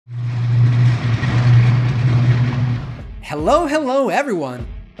Hello everyone!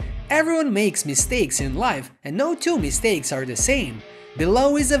 Everyone makes mistakes in life and no two mistakes are the same.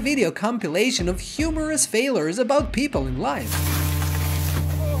 Below is a video compilation of humorous failures about people in life.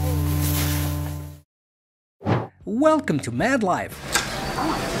 Welcome to Madlife.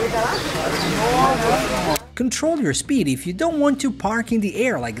 Control your speed if you don't want to park in the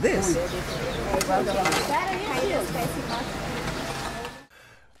air like this.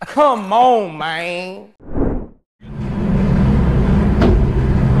 Come on, man.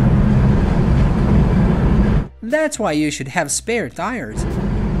 That's why you should have spare tires.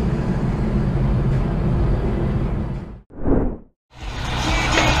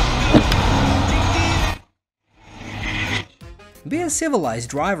 Be a civilized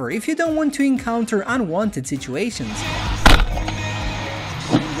driver if you don't want to encounter unwanted situations.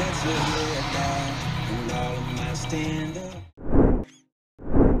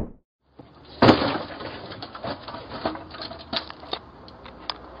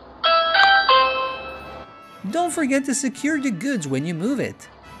 Don't forget to secure the goods when you move it.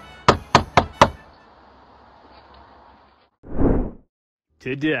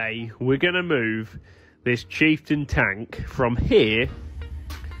 Today we're gonna move this chieftain tank from here.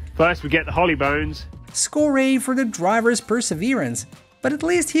 First we get the holly bones. Score A for the driver's perseverance, but at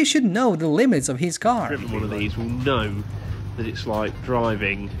least he should know the limits of his car. Driven one of these will know that it's like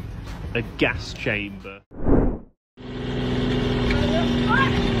driving a gas chamber.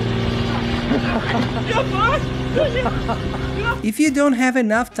 If you don't have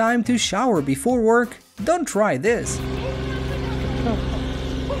enough time to shower before work, don't try this.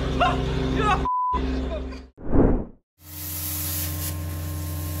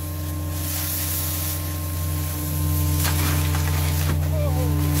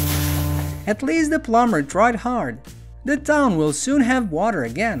 At least the plumber tried hard. The town will soon have water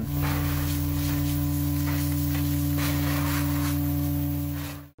again.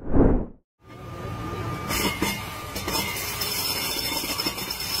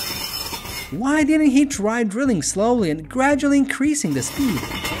 Why didn't he try drilling slowly and gradually increasing the speed?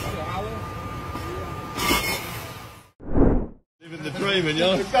 Living the dream, and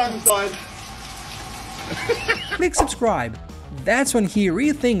you're downside. Click subscribe. That's when he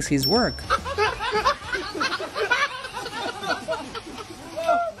rethinks his work.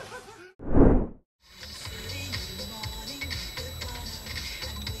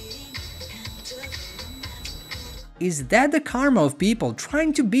 Is that the karma of people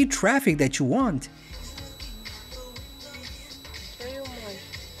trying to beat traffic that you want?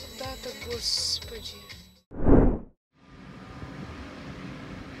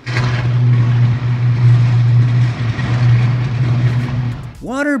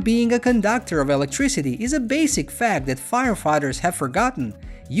 Water being a conductor of electricity is a basic fact that firefighters have forgotten.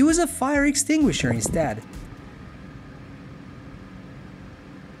 Use a fire extinguisher instead.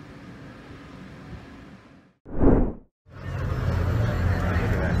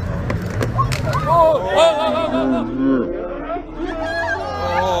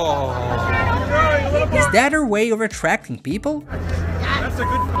 Is that her way of attracting people? That's a good.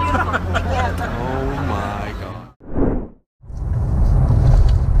 Oh my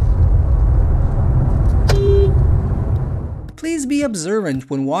god. Please be observant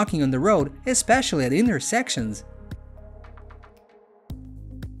when walking on the road, especially at intersections.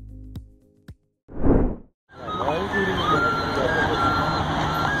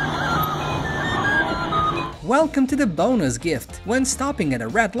 Welcome to the bonus gift when stopping at a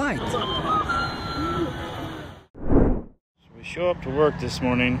red light. We show up to work this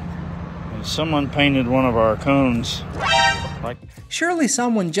morning and someone painted one of our cones. Surely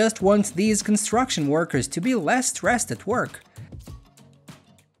someone just wants these construction workers to be less stressed at work.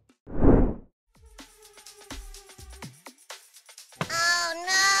 Oh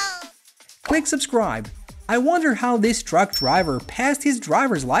no! Click subscribe. I wonder how this truck driver passed his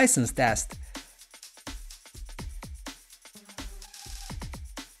driver's license test.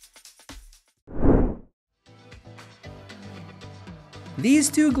 These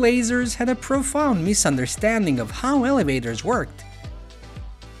two glazers had a profound misunderstanding of how elevators worked.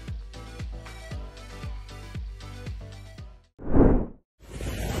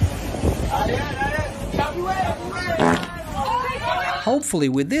 Hopefully,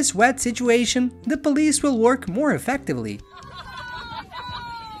 with this wet situation, the police will work more effectively.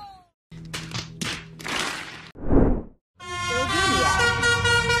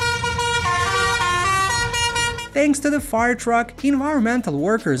 Thanks to the fire truck, environmental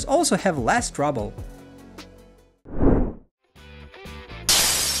workers also have less trouble.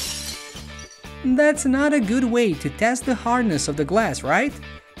 That's not a good way to test the hardness of the glass, right?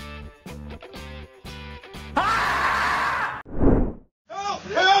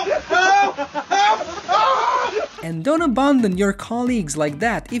 And don't abandon your colleagues like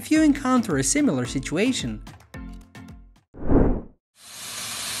that if you encounter a similar situation.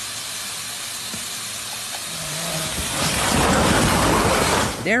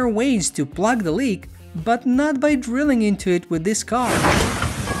 There are ways to plug the leak, but not by drilling into it with this car.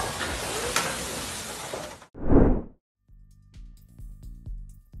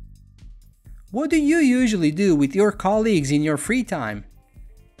 What do you usually do with your colleagues in your free time?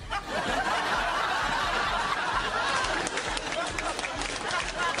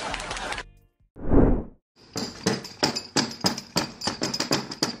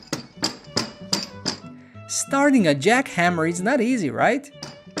 Starting a jackhammer is not easy, right?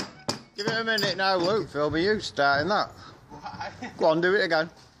 Give it a minute now, Luke. Phil, be you starting that. Go on, do it again.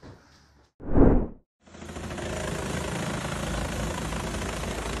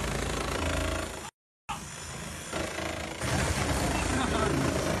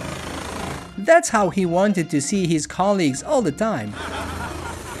 That's how he wanted to see his colleagues all the time.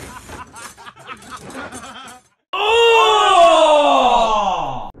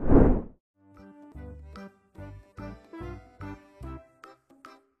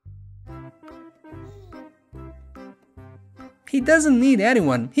 He doesn't need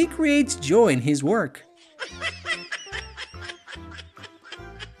anyone, he creates joy in his work.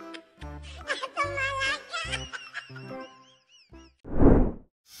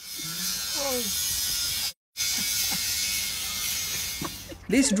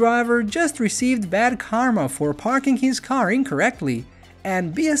 This driver just received bad karma for parking his car incorrectly,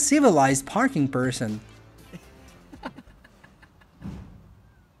 and be a civilized parking person.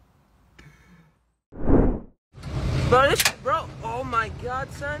 Bro, oh my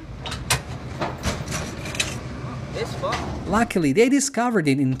god, son. It's fucked. Luckily, they discovered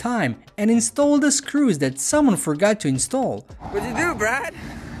it in time and installed the screws that someone forgot to install. What'd you do, Brad?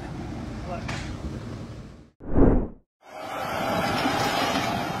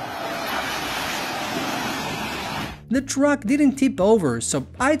 The truck didn't tip over, so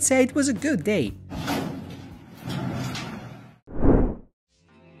I'd say it was a good day.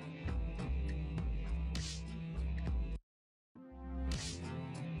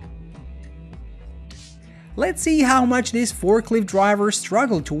 Let's see how much this forklift driver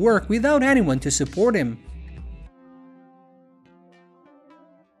struggled to work without anyone to support him.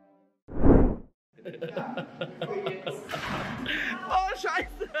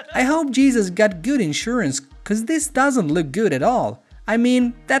 I hope Jesus got good insurance, cause this doesn't look good at all. I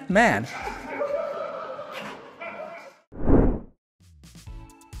mean, that man.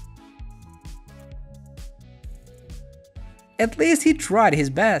 At least he tried his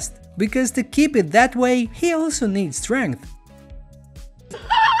best, because to keep it that way, he also needs strength.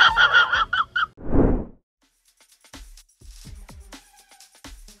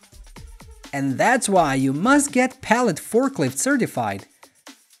 And that's why you must get pallet forklift certified.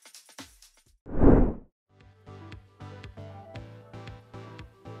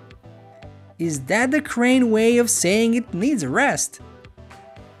 Is that the crane way of saying it needs a rest?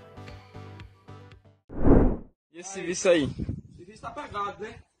 E esse serviço aí? Esse serviço tá pegado,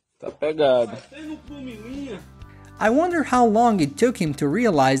 né? Tá pegado. Tem no plume linha. I wonder how long it took him to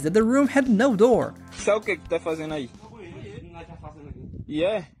realize that the room had no door. Sabe o que que tá fazendo aí? Nós tá fazendo aqui. E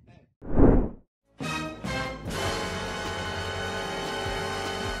é?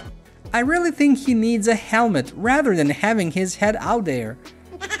 I really think he needs a helmet rather than having his head out there.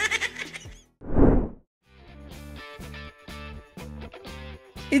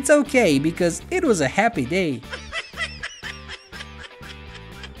 It's okay because it was a happy day.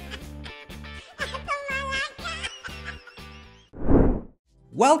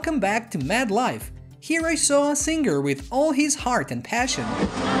 Welcome back to Mad Life. Here I saw a singer with all his heart and passion.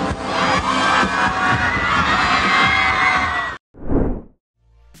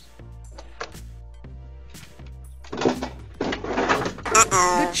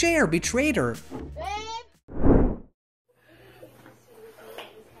 The chair betrayed her.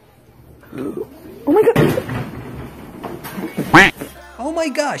 Oh my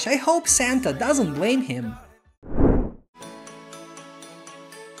gosh, I hope Santa doesn't blame him.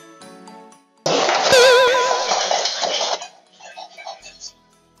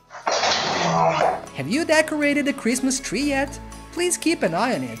 Have you decorated the Christmas tree yet? Please keep an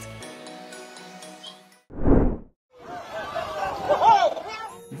eye on it.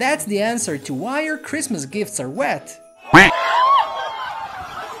 That's the answer to why your Christmas gifts are wet.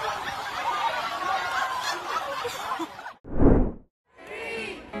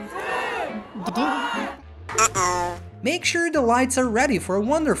 Make sure the lights are ready for a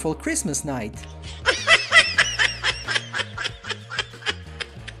wonderful Christmas night.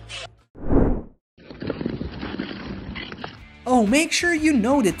 Oh, make sure you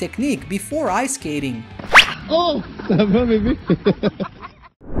know the technique before ice skating. Oh, ça va, bébé.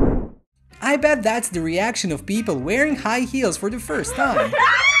 I bet that's the reaction of people wearing high heels for the first time.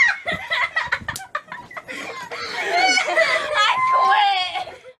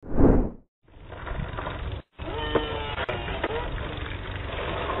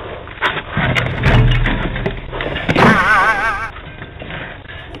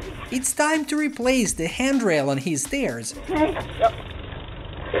 It's time to replace the handrail on his stairs.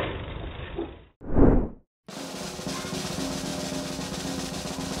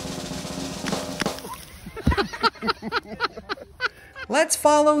 Let's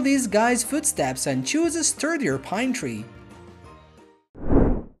follow this guy's footsteps and choose a sturdier pine tree.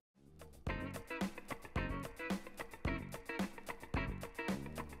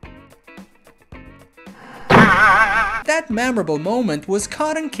 That memorable moment was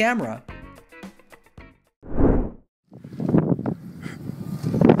caught on camera.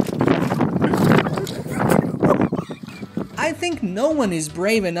 I think no one is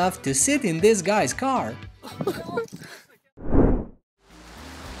brave enough to sit in this guy's car.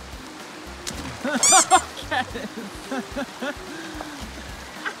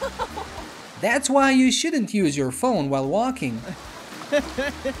 That's why you shouldn't use your phone while walking.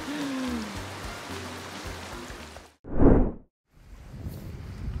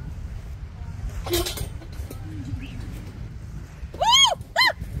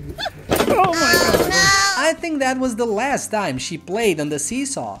 Oh my God! I think that was the last time she played on the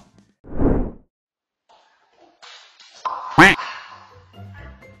seesaw.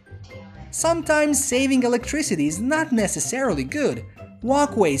 Sometimes saving electricity is not necessarily good.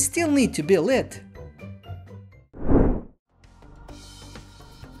 Walkways still need to be lit.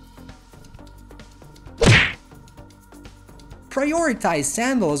 Prioritize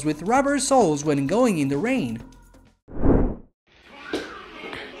sandals with rubber soles when going in the rain.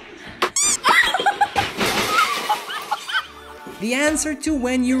 The answer to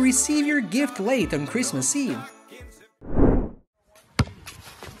when you receive your gift late on Christmas Eve.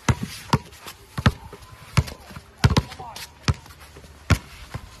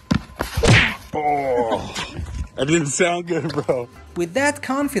 Oh, that didn't sound good, bro. With that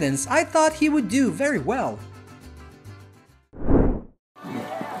confidence, I thought he would do very well.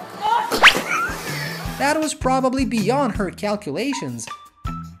 That was probably beyond her calculations.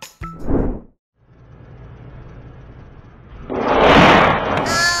 Oh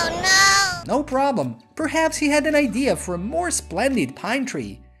no! No problem. Perhaps he had an idea for a more splendid pine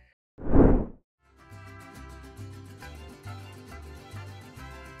tree.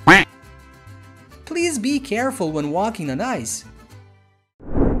 Please be careful when walking on ice.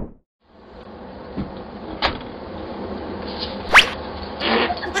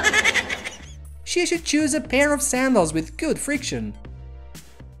 She should choose a pair of sandals with good friction.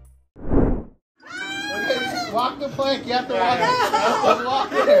 Walk the plank, you have to walk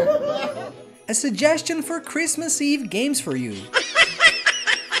there. A suggestion for Christmas Eve games for you.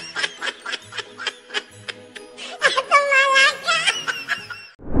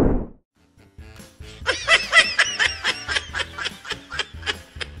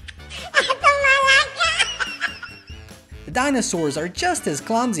 Dinosaurs are just as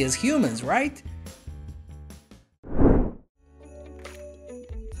clumsy as humans, right?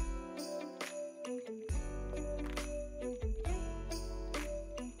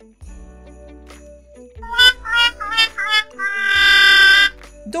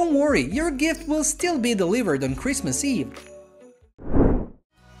 Don't worry, your gift will still be delivered on Christmas Eve.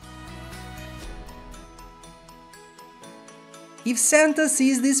 If Santa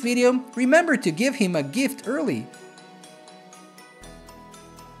sees this video, remember to give him a gift early.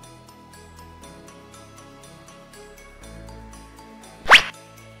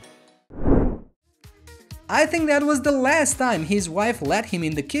 I think that was the last time his wife let him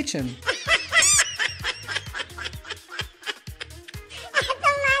in the kitchen.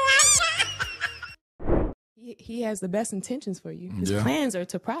 He has the best intentions for you. His plans are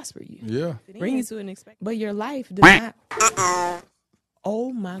to prosper you. Yeah. Bring you to an expect. But your life does not.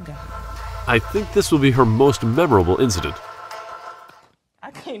 Oh my God. I think this will be her most memorable incident.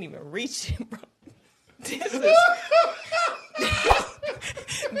 I can't even reach him, bro. This is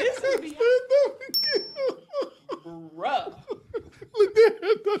rough. Look there.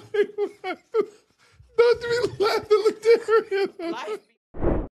 Don't be laughing. Look there.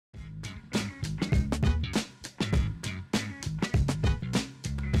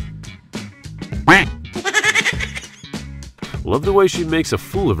 Love the way she makes a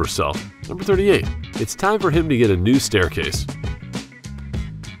fool of herself. Number 38. It's time for him to get a new staircase.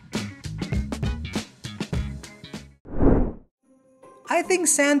 think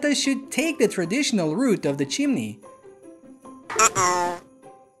Santa should take the traditional route of the chimney.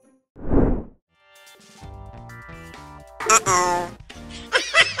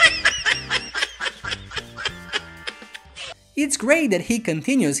 It's great that he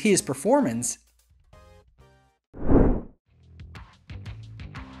continues his performance.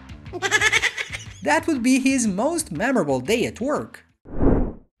 That would be his most memorable day at work.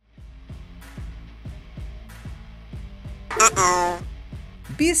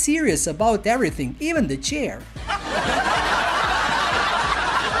 Be serious about everything, even the chair.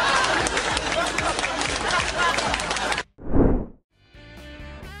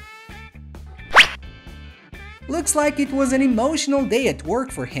 Looks like it was an emotional day at work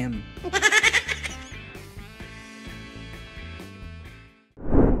for him.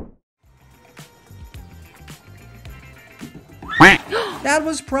 That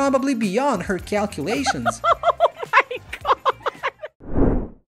was probably beyond her calculations.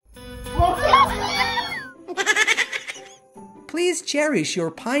 Please cherish your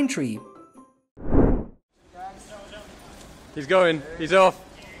pine tree. He's going. He's off.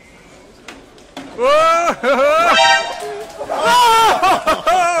 Whoa!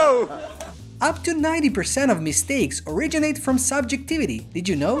 Up to 90% of mistakes originate from subjectivity. Did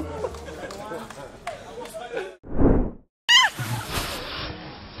you know?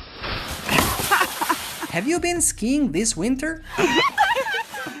 Have you been skiing this winter?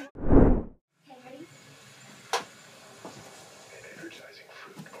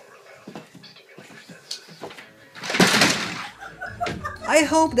 I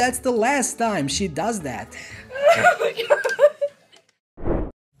hope that's the last time she does that. Get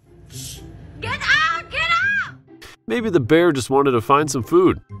out! Get out! Maybe the bear just wanted to find some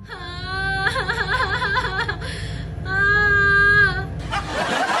food.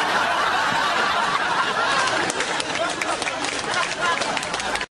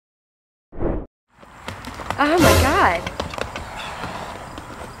 Oh my god.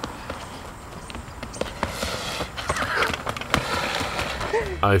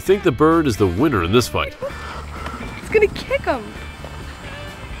 I think the bird is the winner in this fight. It's gonna kick him.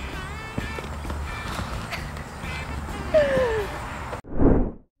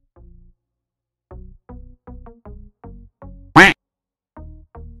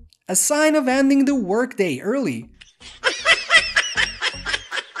 A sign of ending the workday early.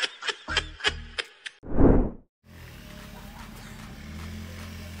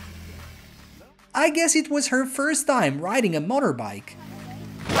 I guess it was her first time riding a motorbike.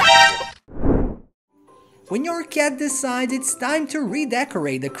 When your cat decides it's time to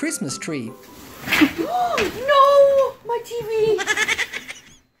redecorate the Christmas tree. No! My TV!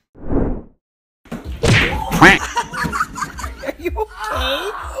 Are you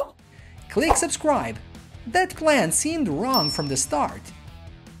okay? Click subscribe. That plan seemed wrong from the start.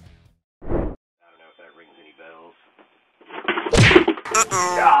 I don't know if that rings any bells.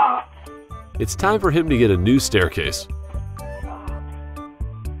 It's time for him to get a new staircase.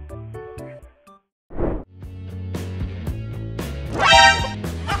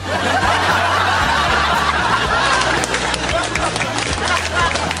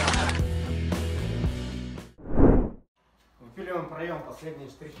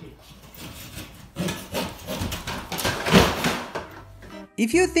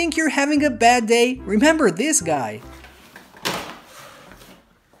 If you think you're having a bad day, remember this guy.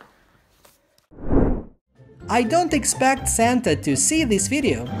 I don't expect Santa to see this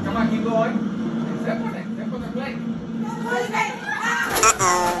video.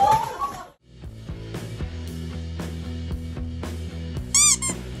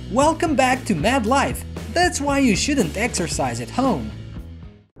 Welcome back to Mad Life. That's why you shouldn't exercise at home.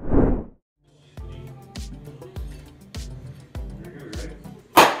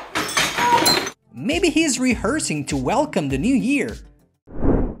 Maybe he's rehearsing to welcome the new year.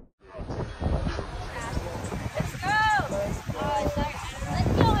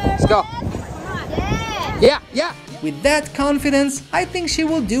 Let's go. Yeah, yeah. With that confidence, I think she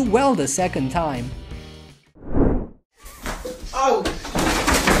will do well the second time. Oh.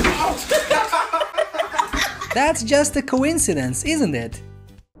 That's just a coincidence, isn't it?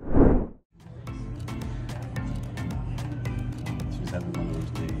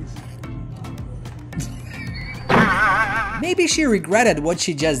 Maybe she regretted what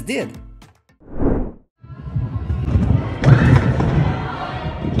she just did.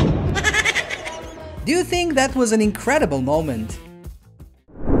 Do you think that was an incredible moment?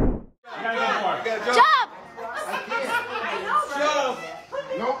 Jump!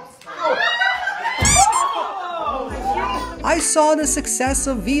 I saw the success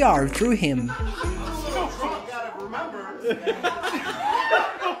of VR through him.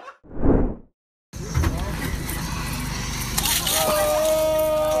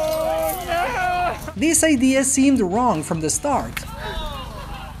 This idea seemed wrong from the start.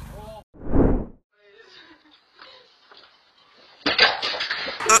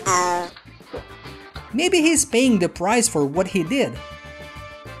 Maybe he's paying the price for what he did.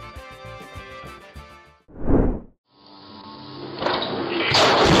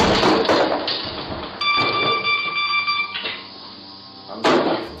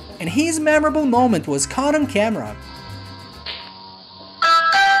 And his memorable moment was caught on camera.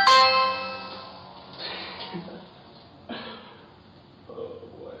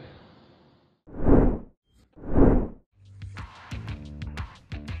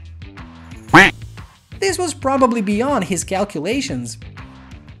 This was probably beyond his calculations.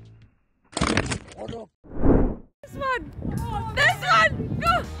 This one! This one!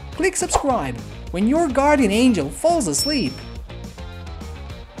 Go! Click subscribe when your guardian angel falls asleep.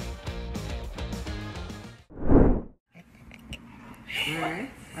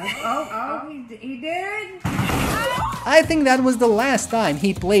 He did? I think that was the last time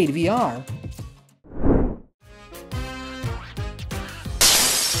he played VR.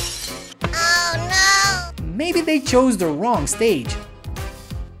 Maybe they chose the wrong stage.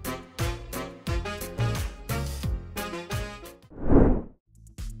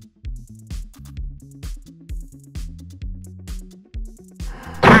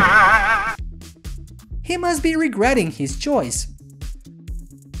 He must be regretting his choice.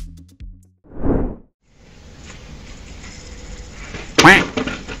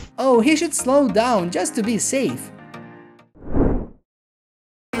 Oh, he should slow down just to be safe.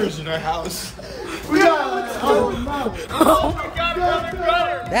 In our house.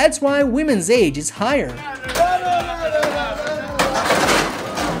 That's why women's age is higher.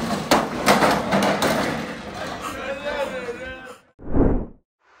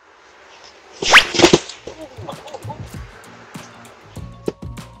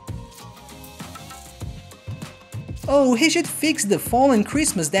 Oh, he should fix the fallen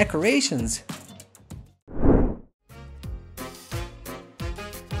Christmas decorations.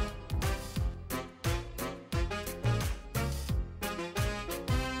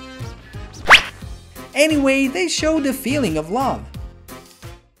 Anyway, they show the feeling of love.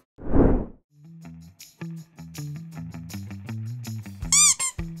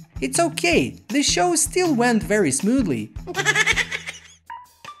 It's okay, the show still went very smoothly.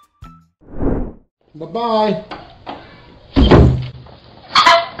 Bye-bye.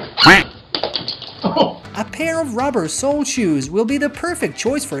 A pair of rubber sole shoes will be the perfect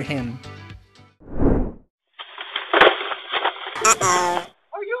choice for him.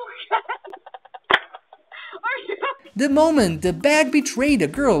 The moment the bag betrayed a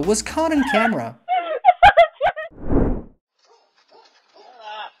girl was caught on camera.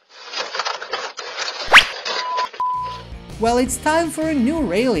 Well, it's time for a new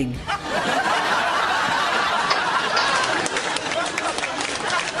railing.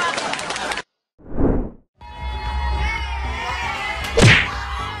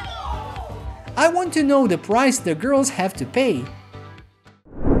 I want to know the price the girls have to pay.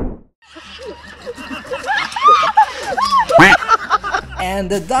 And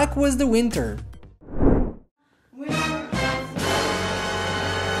the duck was the winner.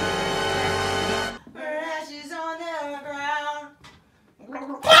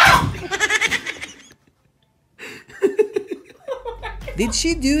 Did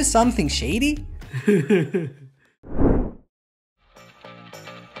she do something shady?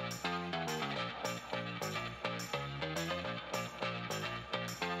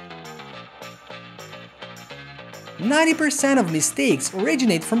 90% of mistakes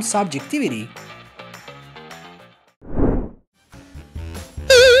originate from subjectivity.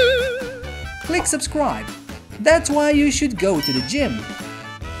 Click subscribe. That's why you should go to the gym.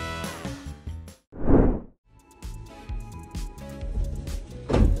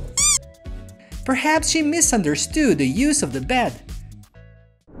 Perhaps she misunderstood the use of the bed.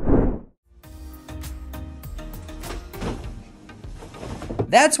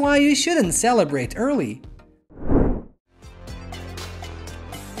 That's why you shouldn't celebrate early.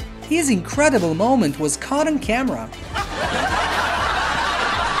 His incredible moment was caught on camera.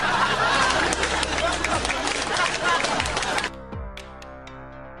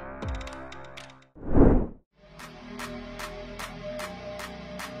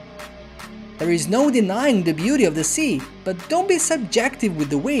 There is no denying the beauty of the sea, but don't be subjective with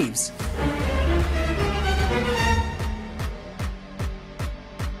the waves.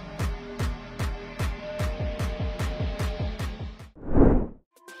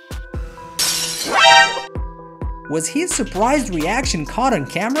 Was his surprised reaction caught on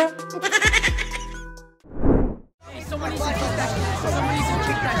camera? Someone needs to kick that shit. Someone needs to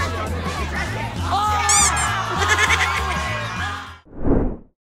kick that shit. Oh!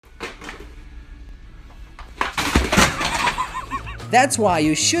 That's why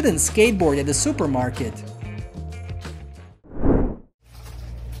you shouldn't skateboard at the supermarket.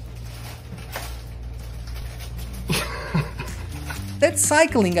 That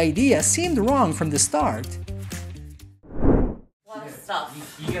cycling idea seemed wrong from the start.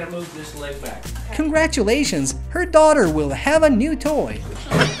 You gotta move this leg back. Congratulations, her daughter will have a new toy.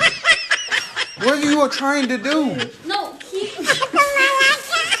 What are you trying to do? No, keep.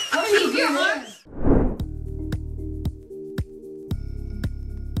 Keep your arms.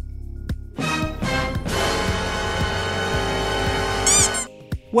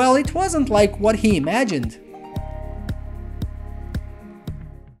 Well, it wasn't like what he imagined.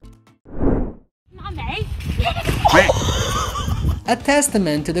 Mommy. A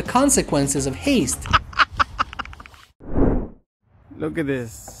testament to the consequences of haste. Look at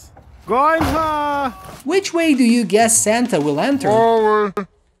this. Grandpa! Which way do you guess Santa will enter?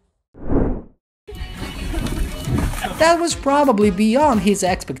 That was probably beyond his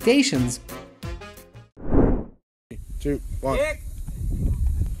expectations. 2, 1.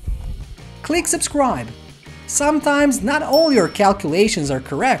 Click subscribe. Sometimes not all your calculations are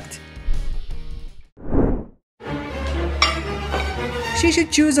correct. She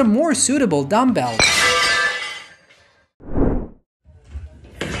should choose a more suitable dumbbell.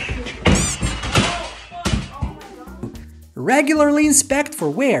 Regularly inspect for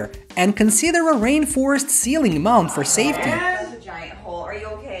wear and consider a reinforced ceiling mount for safety. There's a giant hole. Are you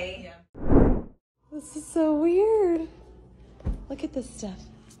okay? This is so weird. Look at this stuff.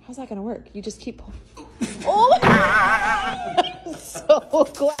 How's that gonna work? You just keep pulling. Oh! So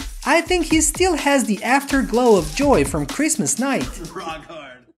glad. I think he still has the afterglow of joy from Christmas night. Rock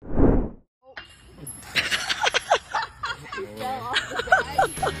hard.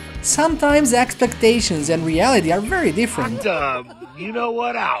 Sometimes expectations and reality are very different. You know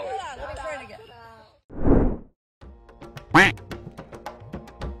what? Out.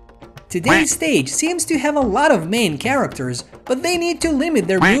 Today's stage seems to have a lot of main characters, but they need to limit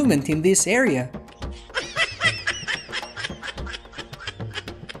their movement in this area.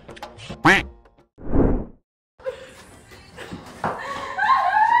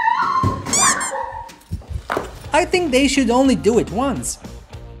 I think they should only do it once.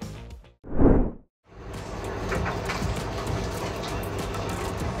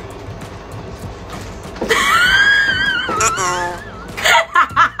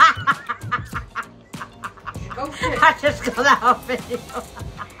 I just got that off video.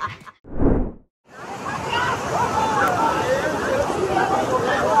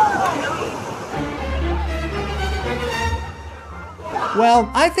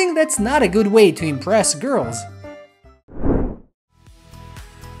 Well, I think that's not a good way to impress girls.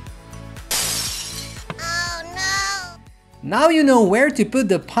 Oh no! Now you know where to put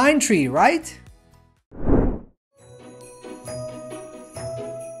the pine tree, right?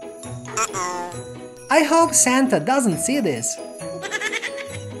 I hope Santa doesn't see this.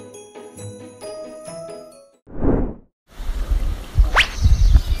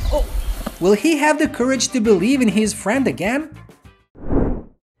 Will he have the courage to believe in his friend again?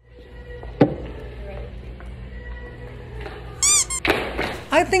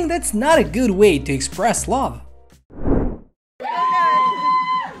 I think that's not a good way to express love. Go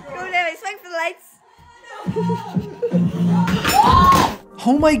there, swing for the lights.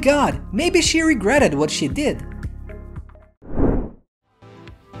 Oh my god, maybe she regretted what she did.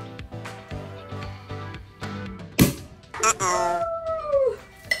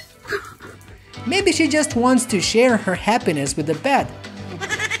 Maybe she just wants to share her happiness with the pet.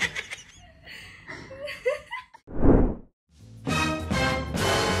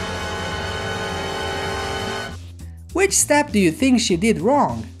 Which step do you think she did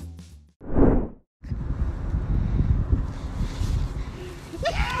wrong?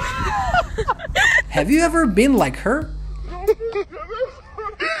 Have you ever been like her?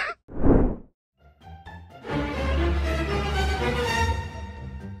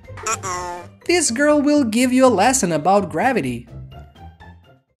 This girl will give you a lesson about gravity.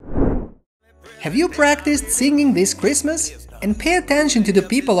 Have you practiced singing this Christmas? And pay attention to the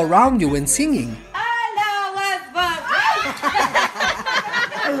people around you when singing.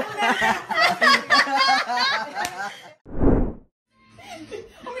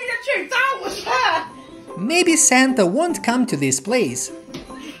 Maybe Santa won't come to this place.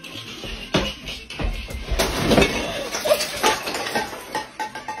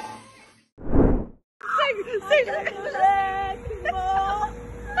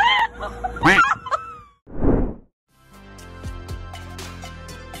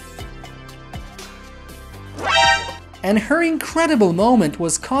 And her incredible moment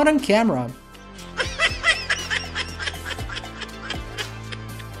was caught on camera.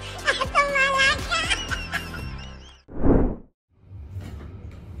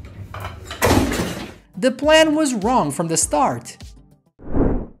 The plan was wrong from the start.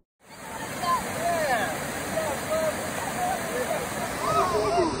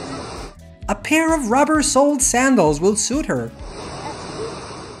 A pair of rubber-soled sandals will suit her.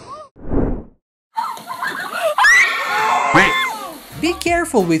 Be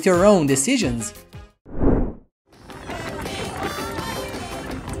careful with your own decisions.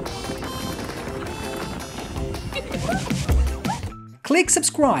 Click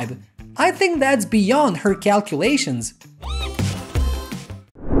subscribe. I think that's beyond her calculations.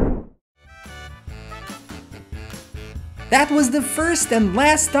 That was the first and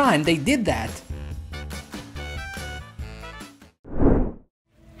last time they did that.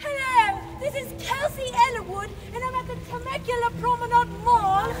 Hello, this is Kelsey Ellerwood, and I'm at the Temecula Promenade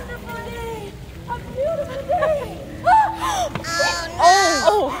Mall. A beautiful day.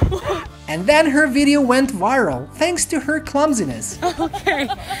 Oh! And then her video went viral thanks to her clumsiness. Okay.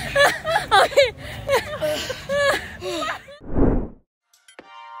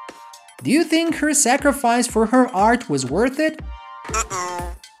 Do you think her sacrifice for her art was worth it?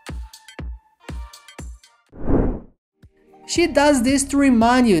 She does this to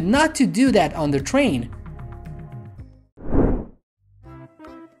remind you not to do that on the train.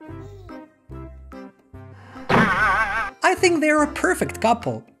 I think they're a perfect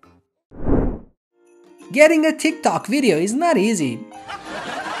couple. Getting a TikTok video is not easy.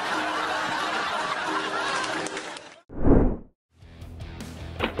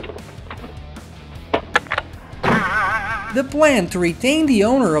 The plan to retain the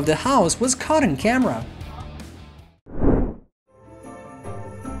owner of the house was caught on camera.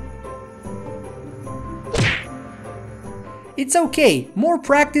 It's okay, more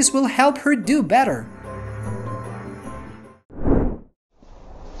practice will help her do better.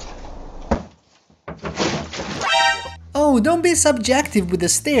 Oh, don't be subjective with the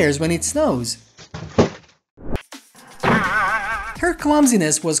stairs when it snows. Her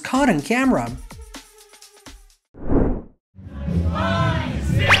clumsiness was caught on camera.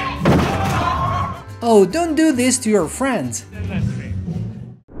 Oh, don't do this to your friends.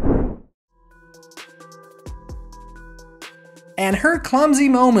 And her clumsy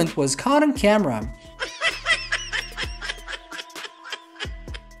moment was caught on camera.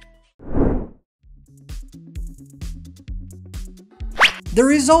 The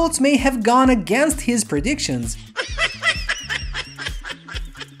results may have gone against his predictions.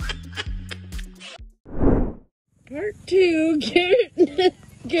 Part 2,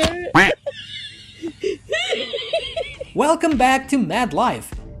 Garrett. Welcome back to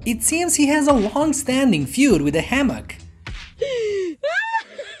Madlife. It seems he has a long-standing feud with the hammock.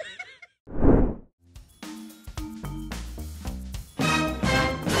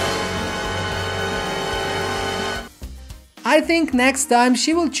 I think next time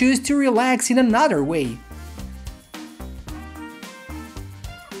she will choose to relax in another way.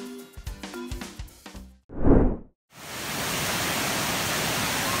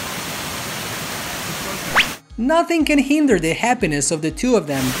 Nothing can hinder the happiness of the two of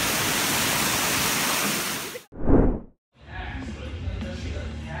them.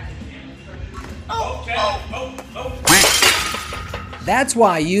 That's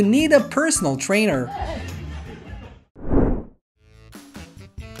why you need a personal trainer.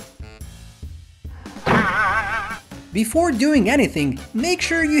 Before doing anything, make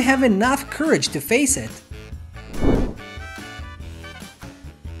sure you have enough courage to face it.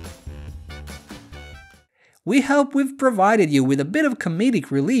 We hope we've provided you with a bit of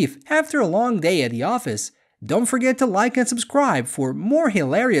comedic relief after a long day at the office. Don't forget to like and subscribe for more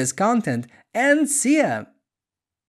hilarious content, and see ya!